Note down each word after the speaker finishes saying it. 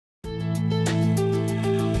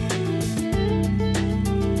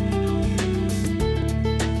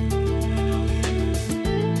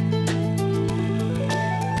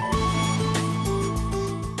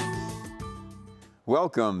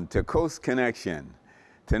Welcome to Coast Connection.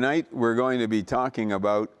 Tonight we're going to be talking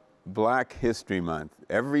about Black History Month.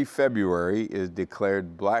 Every February is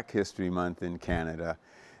declared Black History Month in Canada,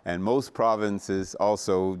 and most provinces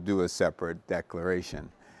also do a separate declaration.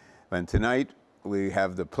 And tonight we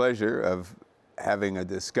have the pleasure of having a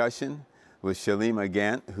discussion with Shalema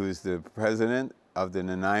Gantt, who's the president of the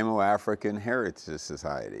Nanaimo African Heritage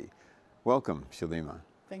Society. Welcome, Shalema.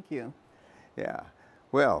 Thank you. Yeah.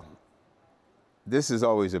 Well, this is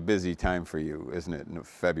always a busy time for you, isn't it, in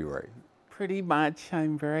February? Pretty much.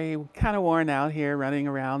 I'm kind of worn out here, running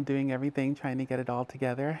around, doing everything, trying to get it all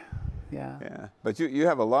together. Yeah. Yeah. But you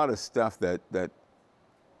have a lot of stuff that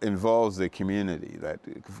involves the community, that,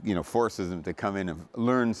 you know, forces them to come in and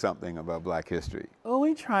learn something about Black history. Well,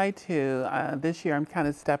 we try to. This year I'm kind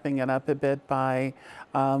of stepping it up a bit by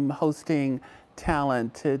hosting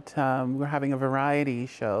talented, we're having a variety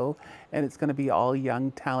show, and it's going to be all young,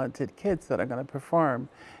 talented kids that are going to perform.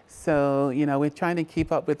 So, you know, we're trying to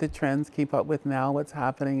keep up with the trends, keep up with now what's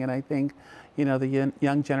happening, and I think, you know, the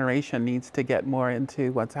young generation needs to get more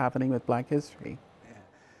into what's happening with Black history. Yeah.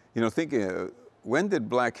 You know, when did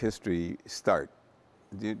Black history start?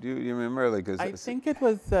 Do you remember? Like, I think it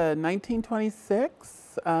was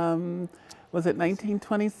 1926. Was it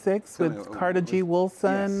 1926 with Carter G.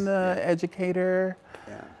 Wilson, yes, yeah. Educator,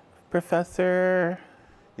 yeah. Professor?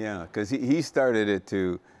 Yeah, because he started it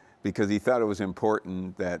because he thought it was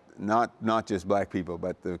important that not just Black people,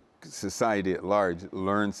 but the society at large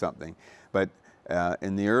learn something. But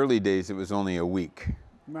in the early days, it was only a week.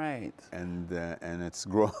 Right. And it's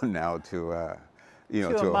grown now to a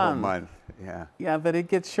whole month. Yeah. Yeah, but it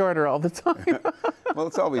gets shorter all the time. Well,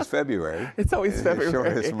 it's always February. It's always February. The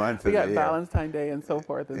shortest month we of got the year. Valentine's Day and so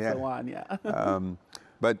forth and so on. Yeah.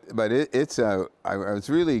 But I was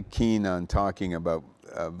really keen on talking about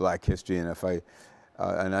Black history, and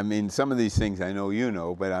and I mean, some of these things I know you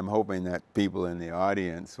know, but I'm hoping that people in the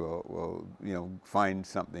audience will find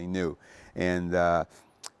something new. And the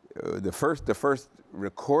first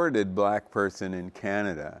recorded Black person in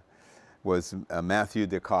Canada was Matthew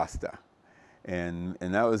da Costa, and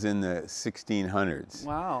that was in the 1600s.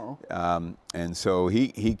 Wow. And so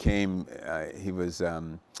he came. He was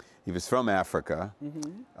from Africa.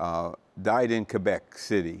 Mm-hmm. Died in Quebec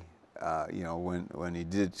City. When he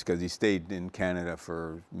did, because he stayed in Canada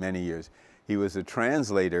for many years. He was a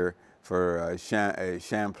translator for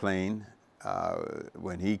Champlain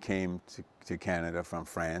when he came to Canada from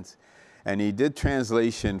France. And he did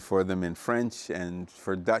translation for them in French and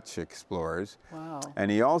for Dutch explorers. Wow.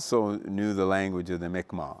 And he also knew the language of the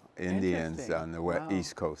Mi'kmaq Indians on the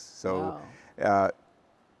East Coast. So I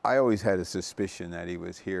always had a suspicion that he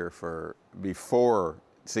was here before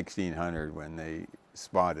 1600 when they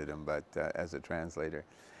spotted him, but as a translator.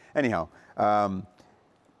 Anyhow, I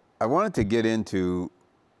wanted to get into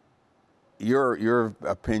your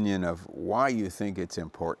opinion of why you think it's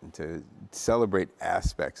important to celebrate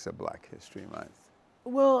aspects of Black History Month.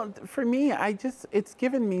 Well, for me, it's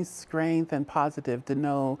given me strength and positive to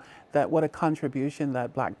know that what a contribution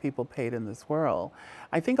that Black people paid in this world.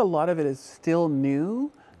 I think a lot of it is still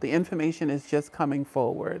new. The information is just coming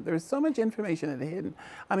forward. There's so much information in the hidden.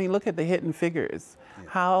 I mean, look at the hidden figures. Yeah.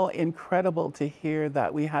 How incredible to hear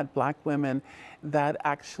that we had Black women that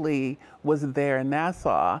actually was there in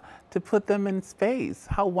NASA to put them in space.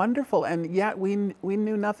 How wonderful. And yet we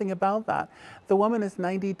knew nothing about that. The woman is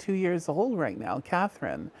 92 years old right now,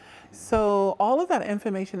 Catherine. So all of that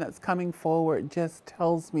information that's coming forward just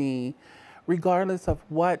tells me, regardless of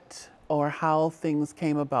what or how things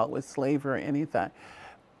came about with slavery or anything,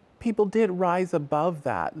 people did rise above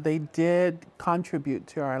that. They did contribute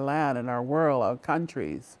to our land and our world, our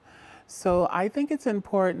countries. So I think it's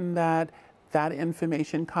important that that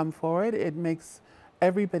information come forward. It makes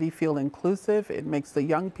everybody feel inclusive. It makes the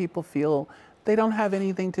young people feel they don't have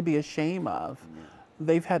anything to be ashamed of. Yeah.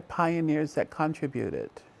 They've had pioneers that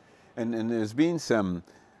contributed. And there's been some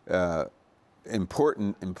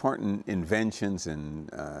important inventions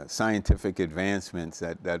and scientific advancements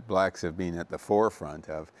that Blacks have been at the forefront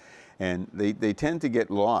of, and they tend to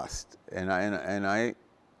get lost. And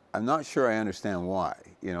I'm not sure I understand why.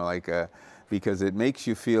 You know, like because it makes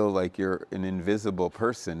you feel like you're an invisible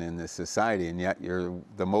person in this society, and yet you're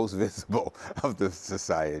the most visible of the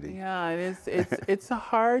society. Yeah, it is. It's a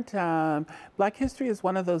hard time. Black history is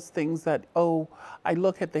one of those things that, I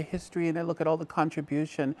look at the history and I look at all the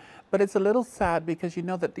contribution, but it's a little sad because you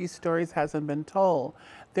know that these stories hasn't been told.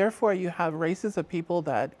 Therefore, you have races of people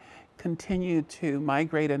that continue to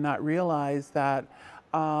migrate and not realize that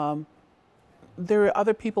there are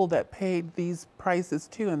other people that paid these prices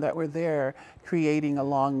too, and that were there creating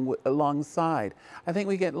alongside. I think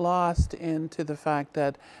we get lost into the fact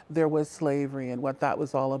that there was slavery and what that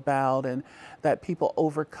was all about, and that people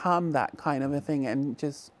overcome that kind of a thing and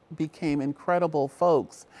just became incredible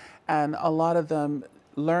folks. And a lot of them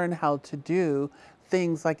learn how to do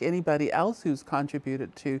things like anybody else who's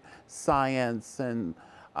contributed to science and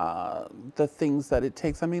the things that it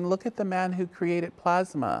takes. I mean, look at the man who created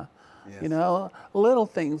plasma. Yes. You know, little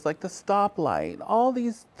things like the stoplight, all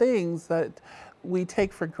these things that we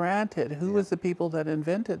take for granted. Who was the people that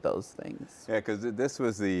invented those things? Yeah, because this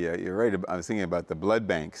was the, you're right, I was thinking about the blood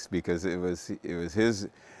banks, because it was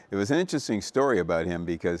an interesting story about him,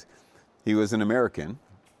 because he was an American,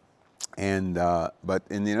 and but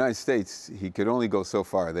in the United States, he could only go so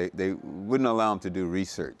far. They wouldn't allow him to do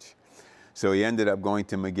research. So he ended up going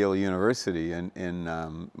to McGill University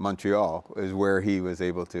in Montreal, is where he was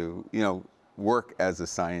able to, you know, work as a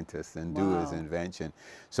scientist and do his invention.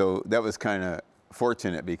 So that was kind of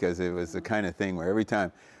fortunate, because it was the kind of thing where every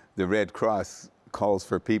time the Red Cross calls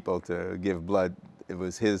for people to give blood, it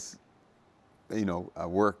was his, you know,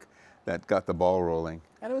 work that got the ball rolling.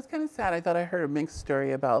 And it was kind of sad. I thought I heard a mixed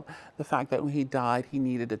story about the fact that when he died, he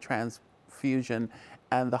needed a transfusion,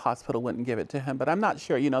 and the hospital wouldn't give it to him. But I'm not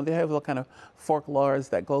sure. You know, they have all kind of folklores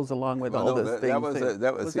that goes along with all this thing.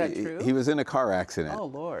 Was that true? He was in a car accident. Oh,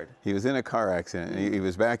 Lord. He was in a car accident. He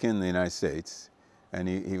was back in the United States, and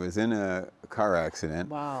he was in a car accident.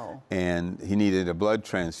 Wow. And he needed a blood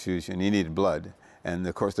transfusion. He needed blood. And,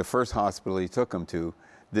 of course, the first hospital he took him to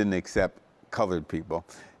didn't accept colored people.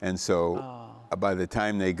 And so by the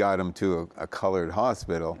time they got him to a colored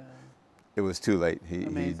hospital, it was too late.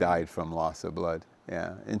 He died from loss of blood.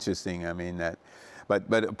 Yeah, interesting. I mean, that,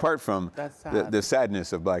 but apart from the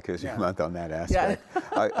sadness of Black History Month on that aspect,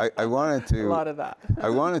 I wanted to, a lot of that. I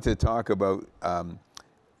wanted to talk about,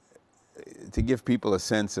 to give people a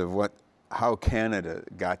sense of how Canada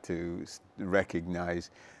got to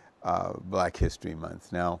recognize Black History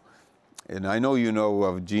Month. Now, and I know you know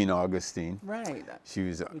of Jean Augustine. Right. She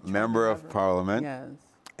was a member of Parliament. Yes.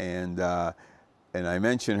 And I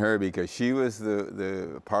mention her because she was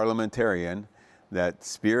the parliamentarian that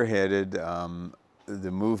spearheaded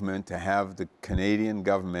the movement to have the Canadian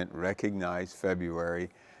government recognize February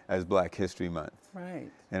as Black History Month. Right.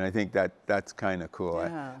 And I think that's kind of cool.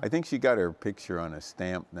 Yeah. I think she got her picture on a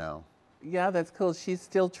stamp now. Yeah, that's cool. She's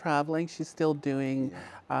still traveling. She's still doing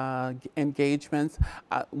engagements.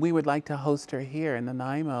 We would like to host her here in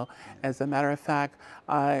Nanaimo. As a matter of fact,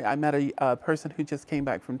 I met a person who just came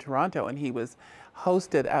back from Toronto, and he was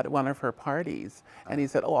hosted at one of her parties. And he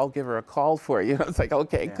said, oh, I'll give her a call for you. I was like,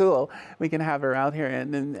 okay, cool. We can have her out here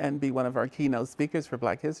and be one of our keynote speakers for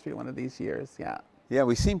Black History one of these years. Yeah. Yeah,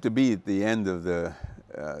 we seem to be at the end of the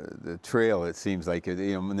trail, it seems like, you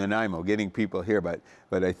know, Nanaimo, getting people here. But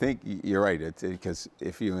I think you're right. It's because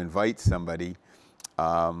if you invite somebody,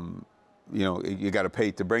 you know, you got to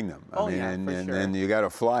pay to bring them. I mean, and you got to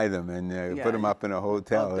fly them and put them up in a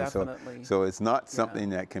hotel. Oh, definitely. So it's not something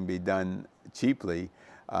that can be done cheaply.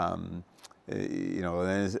 You know,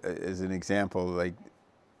 as an example, like,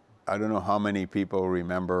 I don't know how many people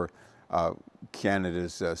remember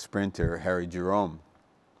Canada's sprinter, Harry Jerome.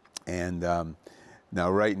 And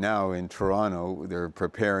right now in Toronto, they're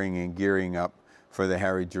preparing and gearing up for the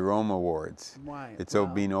Harry Jerome Awards. Why? It's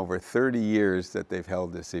been over 30 years that they've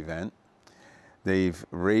held this event. They've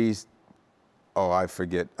raised, I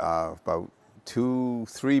forget, about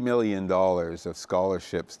 $2-3 million of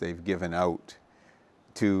scholarships they've given out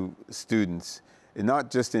to students,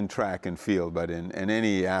 not just in track and field, but in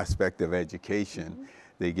any aspect of education.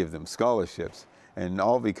 They give them scholarships, and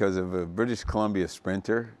all because of a British Columbia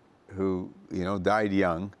sprinter who, you know, died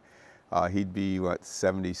young. He'd be,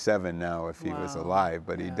 77 now if he was alive,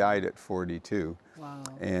 but he died at 42. Wow.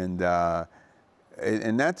 And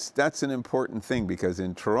that's an important thing, because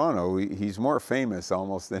in Toronto, he's more famous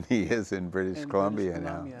almost than he is in British Columbia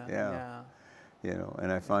now. Yeah. You know,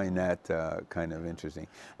 and I find that kind of interesting.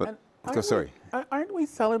 But sorry. Aren't we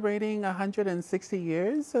celebrating 160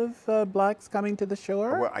 years of Blacks coming to the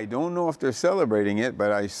shore? Well, I don't know if they're celebrating it,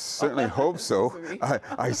 but I certainly hope so.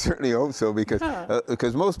 I certainly hope so,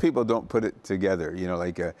 because most people don't put it together. You know,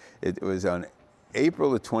 like it was on April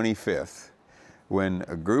the 25th when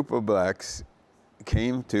a group of Blacks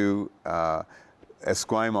came to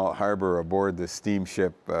Esquimalt Harbor aboard the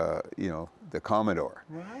steamship, you know, the Commodore.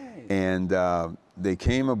 Right. And they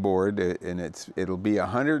came aboard, and it'll be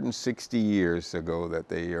 160 years ago that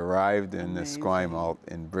they arrived in Esquimalt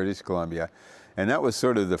in British Columbia. And that was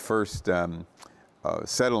sort of the first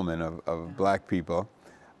settlement of Black people.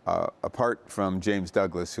 apart from James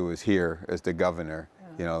Douglas, who was here as the governor,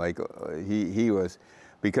 you know, like he was,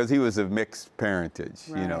 because he was of mixed parentage,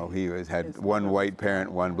 you know, he had one white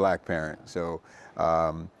parent, one black parent. So,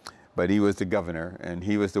 but he was the governor, and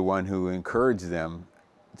he was the one who encouraged them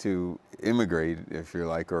to immigrate, if you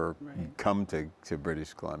like, or come to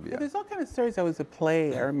British Columbia. Yeah, there's all kinds of stories. There was a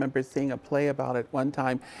play, I remember seeing a play about it one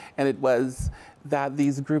time, and it was that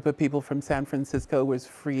these group of people from San Francisco was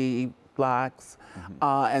free blacks,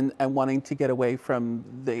 and wanting to get away from,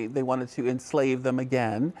 they wanted to enslave them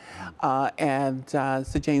again. And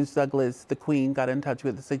Sir James Douglas, the Queen, got in touch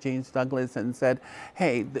with Sir James Douglas and said,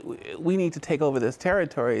 hey, we need to take over this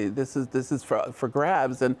territory. This is for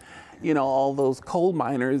grabs. And you know, all those coal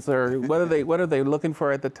miners, or what are they looking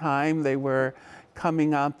for at the time? They were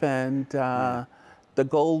coming up, and the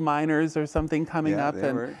gold miners or something coming up,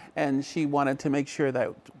 and she wanted to make sure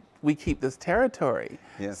that we keep this territory.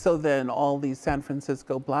 So then all these San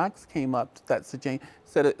Francisco blacks came up that Sir James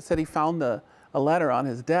said he found a letter on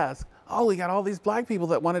his desk. Oh, we got all these black people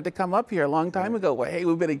that wanted to come up here a long time ago. Well, hey,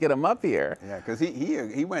 we better get them up here. Yeah, because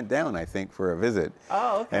he went down, I think, for a visit.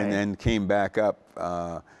 Oh, okay. And then came back up.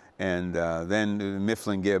 And then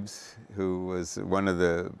Mifflin Gibbs, who was one of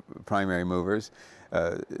the primary movers,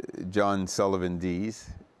 John Sullivan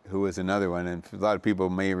Dease, who was another one. And a lot of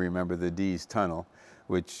people may remember the Dease Tunnel,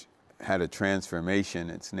 which had a transformation.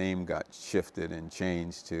 Its name got shifted and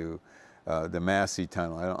changed to the Massey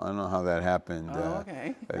Tunnel. I don't know how that happened. Oh,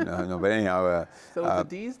 okay. No, but anyhow. So it was the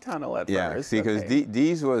Dease Tunnel at first. Yeah, see, because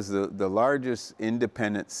Dease was the largest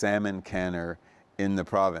independent salmon canner in the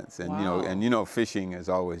province, and you know, fishing has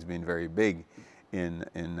always been very big in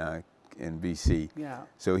BC. Yeah.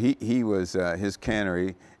 So he was his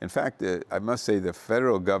cannery. In fact, I must say the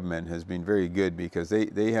federal government has been very good, because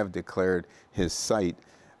they have declared his site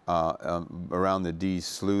around the Dease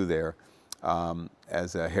Slough there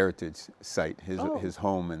as a heritage site. His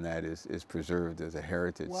home and that is preserved as a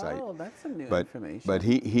heritage site. Wow, that's some new information. But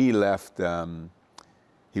he left.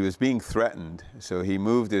 He was being threatened, so he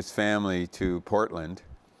moved his family to Portland,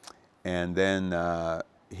 and then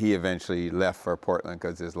he eventually left for Portland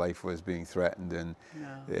because his life was being threatened,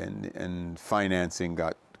 and financing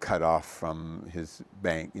got cut off from his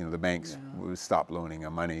bank. You know, the banks stopped loaning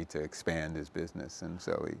him money to expand his business, and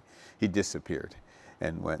so he disappeared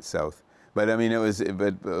and went south. But I mean,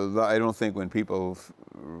 I don't think when people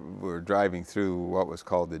were driving through what was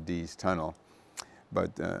called the Dease Tunnel.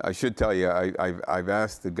 But I should tell you, I've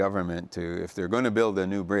asked the government to, if they're going to build a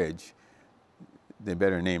new bridge, they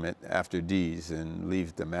better name it after Dease and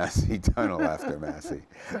leave the Massey Tunnel after Massey.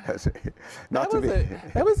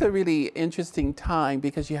 That was a really interesting time,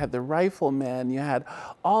 because you had the riflemen, you had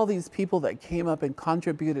all these people that came up and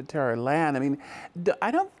contributed to our land. I mean, I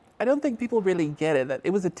don't think people really get it, that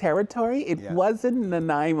it was a territory. It wasn't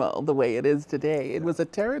Nanaimo the way it is today. It was a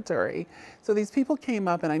territory. So these people came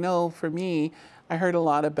up, and I know for me, I heard a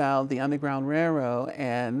lot about the Underground Railroad,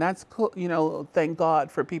 and that's cool. You know, thank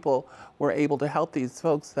God for people were able to help these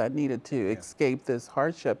folks that needed to escape this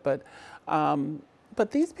hardship. But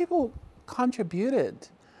these people contributed.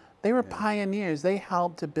 They were pioneers. They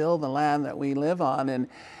helped to build the land that we live on. And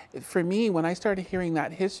for me, when I started hearing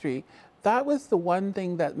that history, that was the one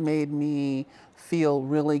thing that made me feel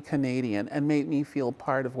really Canadian and made me feel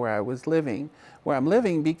part of where I'm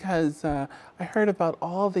living, because I heard about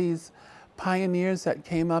all these pioneers that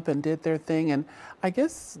came up and did their thing, and I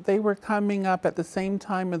guess they were coming up at the same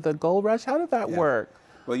time of the gold rush. How did that work?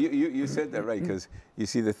 Well, you said that right, because you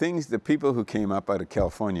see, the people who came up out of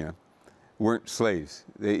California weren't slaves.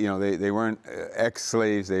 They weren't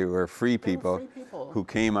ex-slaves. They were free people who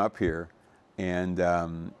came up here,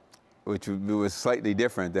 and which was slightly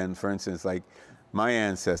different than, for instance, like my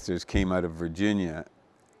ancestors came out of Virginia,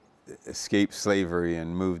 escaped slavery,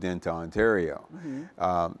 and moved into Ontario.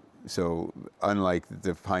 So unlike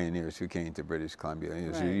the pioneers who came to British Columbia,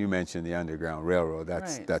 you mentioned the Underground Railroad.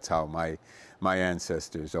 That's how my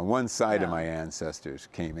ancestors, on one side of my ancestors,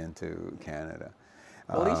 came into Canada.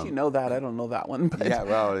 Well, at least you know that. I don't know that one. But. Yeah,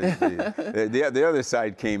 well, the other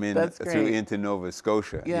side came in into Nova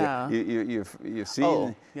Scotia. Yeah. You've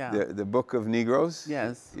seen the Book of Negroes?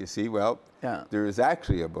 Yes. You see, well, there is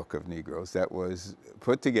actually a Book of Negroes that was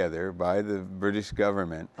put together by the British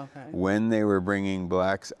government when they were bringing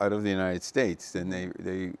blacks out of the United States. And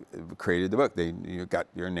they created the book. You got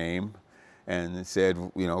your name, and it said,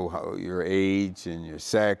 how your age and your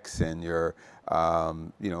sex and your,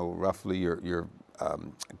 roughly your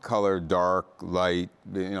color, dark, light,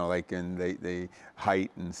 like, and they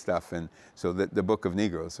height and stuff. And so the Book of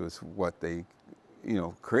Negroes was what they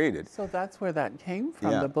created. So that's where that came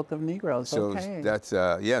from, Yeah. the Book of Negroes. So Okay. that's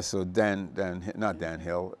so not Dan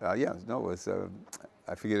Hill. No, it was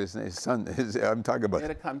I forget his name. His son. I'm talking about.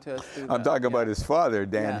 It'll come to us through I'm talking about his father,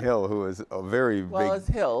 Dan Yeah. Hill, who was a very Well, big. it's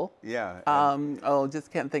Hill. Yeah.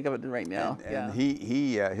 Just can't think of it right now. And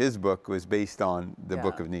his book was based on the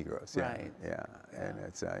Book Yeah. of Negroes. Yeah. Right. Yeah. And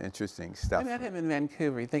it's interesting stuff. I met him in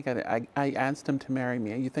Vancouver. You think I asked him to marry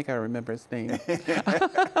me? You think I remember his name?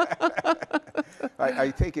 I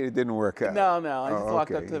take it didn't work out. No. I just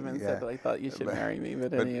walked up okay. to him and Yeah. said that I thought you should marry me.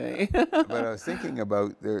 But anyway. But I was thinking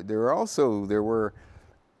about there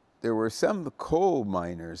were some coal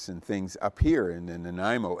miners and things up here in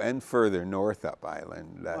Nanaimo and further north up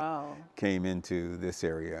island that Wow. came into this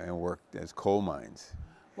area and worked as coal mines.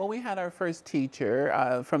 Well, we had our first teacher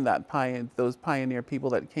from those pioneer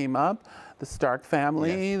people that came up, the Stark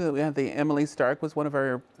family. Yes. We had Emily Stark was one of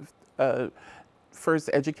our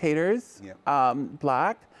first educators, Yep.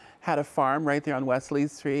 Black, had a farm right there on Wesley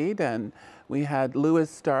Street. And we had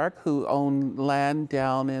Lewis Stark, who owned land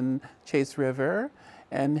down in Chase River.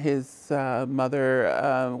 And his mother,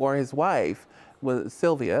 or his wife, was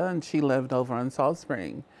Sylvia, and she lived over on Salt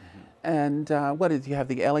Spring. And what did you have?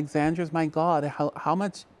 The Alexandras? My God, how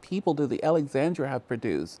much people do the Alexandra have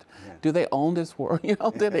produced? Yeah. Do they own this world?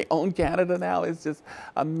 Do they own Canada now? It's just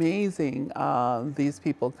amazing, these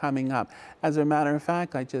people coming up. As a matter of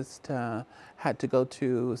fact, I just had to go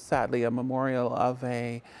to, sadly, a memorial of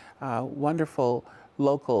a wonderful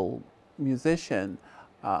local musician,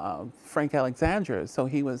 Frank Alexandra. So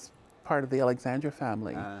he was part of the Alexandra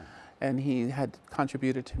family. And he had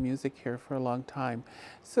contributed to music here for a long time.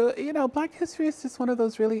 So, Black history is just one of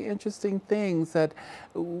those really interesting things that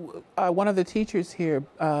one of the teachers here,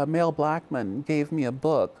 Mel Blackman, gave me a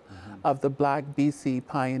book of the Black BC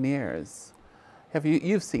pioneers.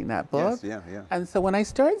 You've seen that book? Yes, yeah. And so when I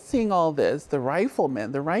started seeing all this, the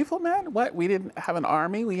riflemen, what? We didn't have an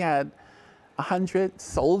army. We had 100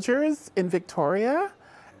 soldiers in Victoria,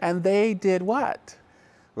 and they did what?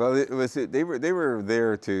 Well, they were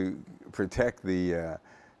there to protect the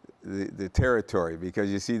territory, because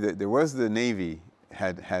you see that there was the Navy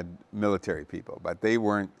had military people, but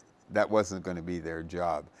that wasn't going to be their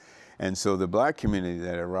job. And so the Black community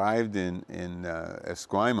that arrived in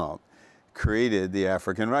Esquimalt created the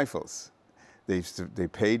African Rifles. They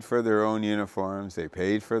paid for their own uniforms, they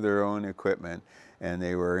paid for their own equipment, and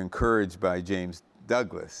they were encouraged by James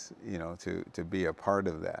Douglas, to be a part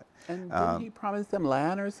of that. And didn't he promise them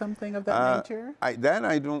land or something of that nature? I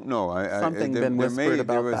don't know. Something been whispered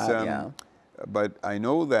about that, yeah. But I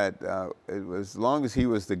know that as long as he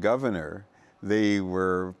was the governor, they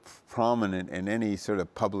were prominent in any sort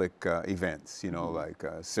of public events, like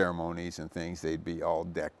ceremonies and things. They'd be all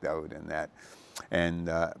decked out and that. And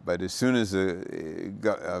but as soon as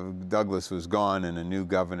Douglas was gone and a new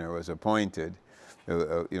governor was appointed,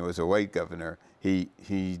 it was a white governor, he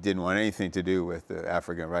didn't want anything to do with the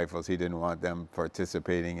African Rifles. He didn't want them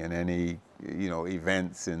participating in any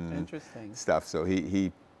events and stuff. So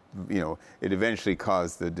he it eventually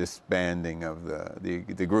caused the disbanding of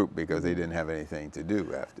the group, because they didn't have anything to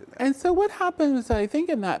do after that. And so what happened was, I think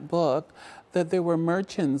in that book, that there were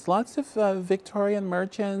merchants, lots of Victorian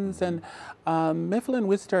merchants, and Mifflin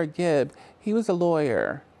Wistar Gibb, he was a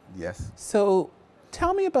lawyer. Yes. So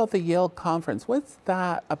tell me about the Yale Conference. What's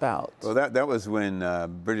that about? Well, that was when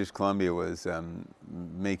British Columbia was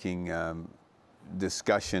making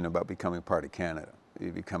discussion about becoming part of Canada,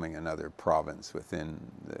 becoming another province within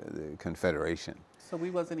the Confederation. So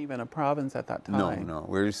we wasn't even a province at that time. No,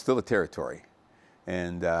 we were still a territory.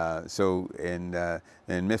 And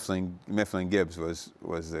and Mifflin Gibbs was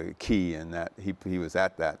the key in that. He was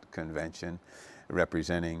at that convention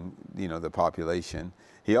representing the population.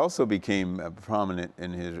 He also became prominent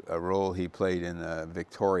in his role he played in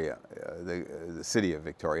Victoria, the city of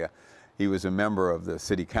Victoria. He was a member of the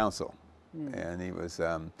city council, and he was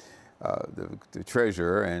the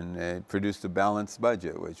treasurer, and produced a balanced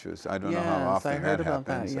budget, which was, I don't know how often that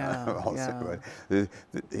happens. But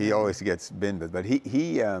he always gets binned. But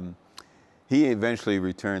he eventually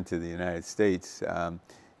returned to the United States.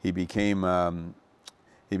 He became what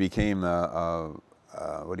do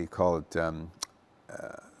you call it?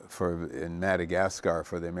 In Madagascar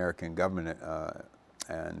for the American government,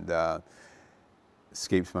 and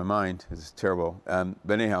escapes my mind. It's terrible.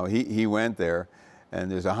 But anyhow, he went there, and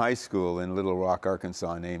there's a high school in Little Rock,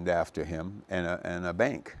 Arkansas, named after him, and a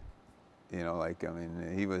bank.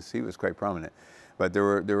 He was quite prominent. But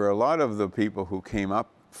there were a lot of the people who came up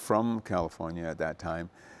from California at that time.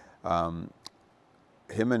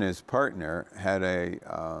 Him and his partner had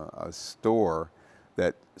a store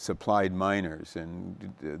that supplied miners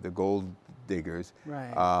and the gold diggers,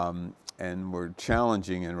 Right. and were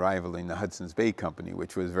challenging and rivaling the Hudson's Bay Company,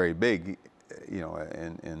 which was very big,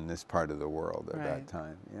 in this part of the world at that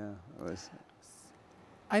time. Yeah, it was.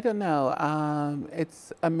 I don't know.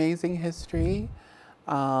 It's amazing history.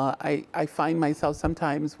 I find myself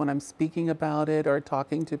sometimes when I'm speaking about it or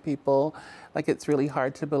talking to people, like it's really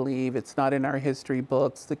hard to believe it's not in our history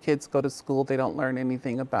books. The kids go to school, they don't learn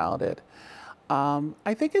anything about it.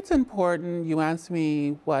 I think it's important. You asked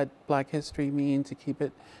me what Black history means to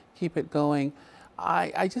keep it going.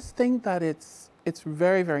 I just think that it's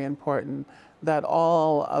very, very important that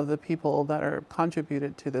all of the people that are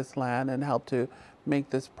contributed to this land and helped to make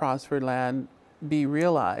this prosperous land be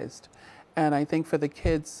realized. And I think for the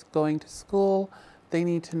kids going to school, they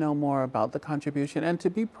need to know more about the contribution and to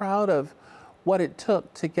be proud of what it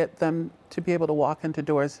took to get them to be able to walk into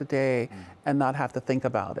doors today and not have to think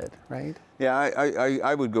about it, right? Yeah,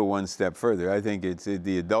 I would go one step further. I think it's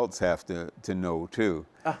the adults have to know too.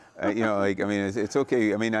 It's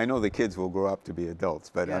okay. I mean, I know the kids will grow up to be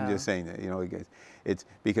adults, but I'm just saying that, it's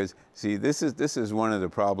because, see, this is one of the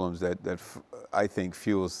problems that I think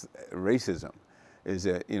fuels racism, is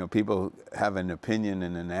that, people have an opinion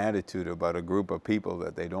and an attitude about a group of people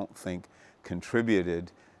that they don't think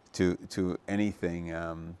contributed to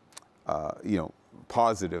anything,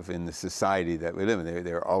 positive in the society that we live in.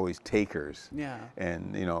 They're always takers,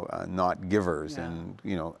 and not givers, and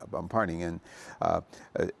partying. And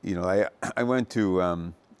I went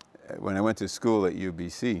to when I went to school at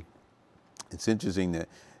UBC. It's interesting that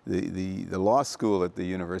the law school at the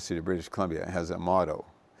University of British Columbia has a motto,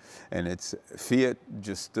 and it's Fiat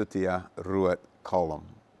Justitia Ruat Coelum.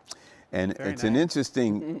 And it's an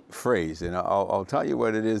interesting phrase, and I'll tell you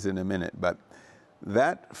what it is in a minute, but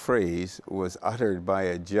that phrase was uttered by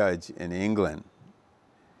a judge in England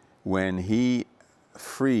when he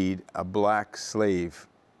freed a black slave,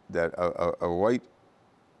 that a white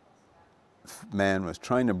man was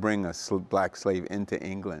trying to bring a black slave into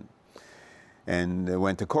England, and they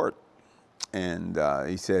went to court. And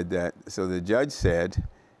he said that, so the judge said,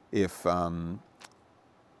 if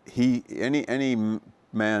any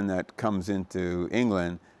man that comes into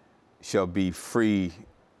England shall be free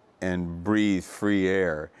and breathe free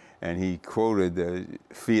air. And he quoted the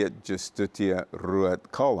Fiat Justitia Ruat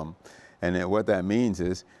Coelum. And what that means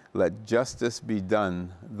is, let justice be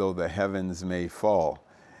done though the heavens may fall.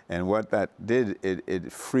 And what that did,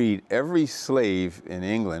 it freed every slave in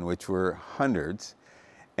England, which were hundreds,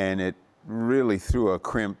 and it really threw a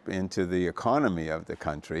crimp into the economy of the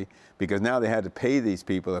country, because now they had to pay these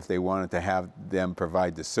people if they wanted to have them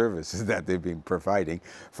provide the services that they've been providing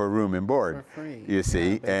for room and board. For free. You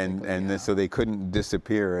see, so they couldn't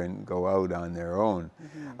disappear and go out on their own.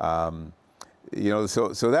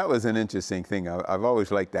 So that was an interesting thing. I've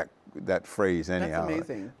always liked that phrase anyhow. That's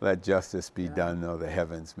amazing. Let justice be done though the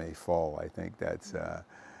heavens may fall. I think that's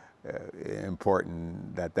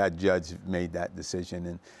important that judge made that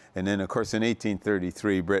decision. And then, of course, in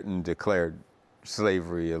 1833, Britain declared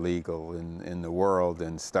slavery illegal in the world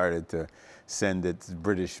and started to send its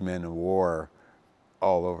British men of war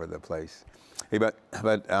all over the place. Hey, but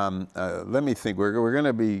let me think. We're going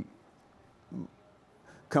to be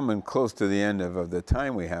coming close to the end of the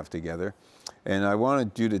time we have together, and I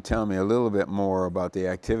wanted you to tell me a little bit more about the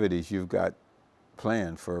activities you've got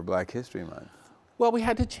planned for Black History Month. Well, we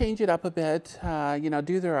had to change it up a bit,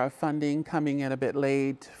 due to our funding coming in a bit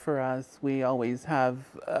late for us. We always have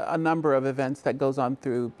a number of events that goes on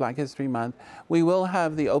through Black History Month. We will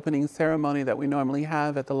have the opening ceremony that we normally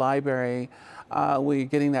have at the library. We're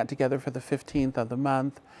getting that together for the 15th of the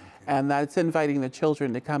month. And that's inviting the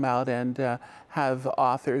children to come out and have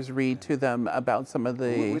authors read to them about some of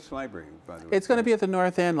the... Which library, by the way? It's going to be at the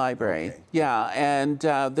North End Library. Okay. Yeah, and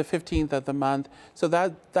the 15th of the month. So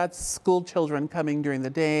that's school children coming during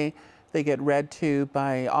the day. They get read to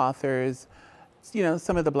by authors,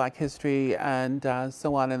 some of the Black history and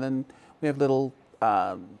so on. And then we have little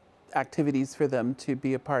activities for them to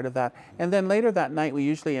be a part of that. And then later that night, we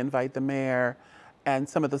usually invite the mayor and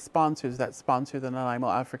some of the sponsors that sponsor the Nanaimo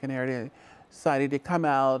African Heritage Society to come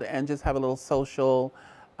out and just have a little social,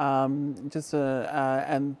 and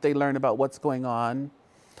they learn about what's going on.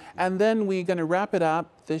 And then we're going to wrap it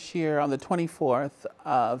up this year on the 24th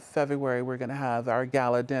of February. We're going to have our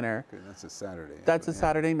gala dinner. Okay, that's a Saturday. That's a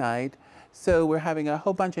Saturday night. So we're having a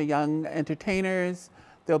whole bunch of young entertainers.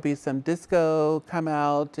 There'll be some disco, come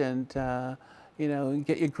out and,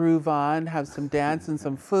 get your groove on, have some dance and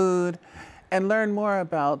some food, and learn more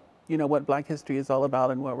about, what Black history is all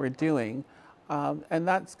about and what we're doing. And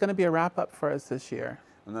that's going to be a wrap up for us this year.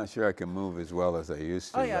 I'm not sure I can move as well as I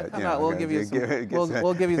used to. Oh yeah, but, come you know, out. We'll give you some.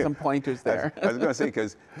 We'll give you some pointers there. I was going to say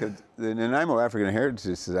because the Nanaimo African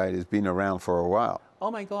Heritage Society has been around for a while.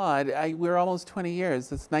 Oh my God, we're almost 20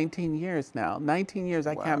 years. It's 19 years now. 19 years.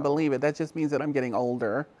 I Wow. can't believe it. That just means that I'm getting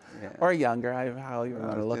older, Yeah. or younger. How you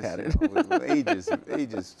want to look at it. Well,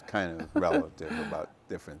 age is kind of relative about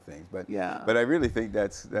different things, but Yeah. But I really think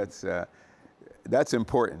that's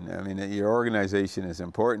important. I mean, your organization is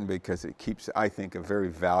important because it keeps, I think, a very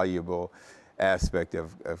valuable aspect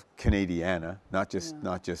of Canadiana, not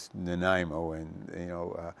just Nanaimo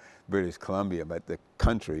and British Columbia, but the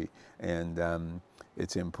country. And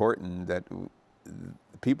it's important that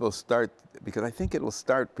people start, because I think it will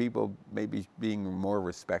start people maybe being more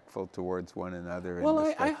respectful towards one another.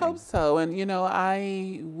 Well, I hope so.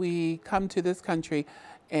 And we come to this country.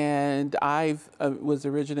 And I was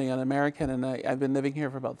originally an American, and I've been living here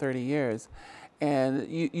for about 30 years. And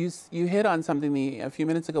you hit on something a few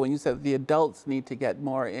minutes ago when you said the adults need to get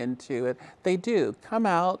more into it. They do. Come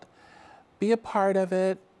out, be a part of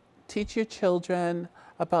it, teach your children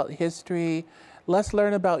about history. Let's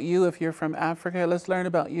learn about you if you're from Africa. Let's learn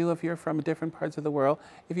about you if you're from different parts of the world.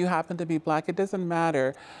 If you happen to be Black, it doesn't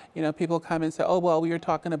matter. People come and say, oh, well, we were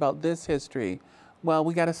talking about this history. Well,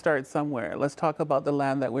 we got to start somewhere. Let's talk about the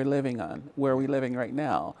land that we're living on, where we're living right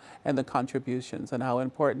now, and the contributions and how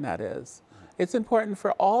important that is. It's important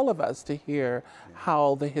for all of us to hear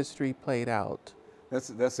how the history played out.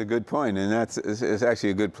 That's a good point, and it's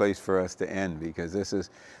actually a good place for us to end, because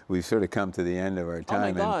we've sort of come to the end of our time.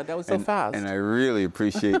 Oh my God, that was so fast. And I really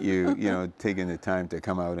appreciate you, taking the time to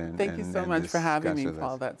come out and thank you so much for having me,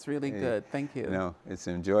 Paul. That's really good. Thank you. No, it's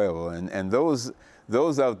enjoyable, and those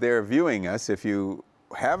out there viewing us, if you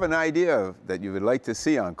have an idea that you would like to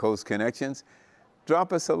see on Coast Connections,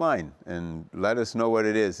 drop us a line and let us know what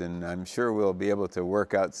it is, and I'm sure we'll be able to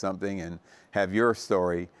work out something and have your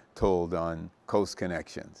story told on Coast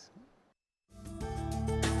Connections.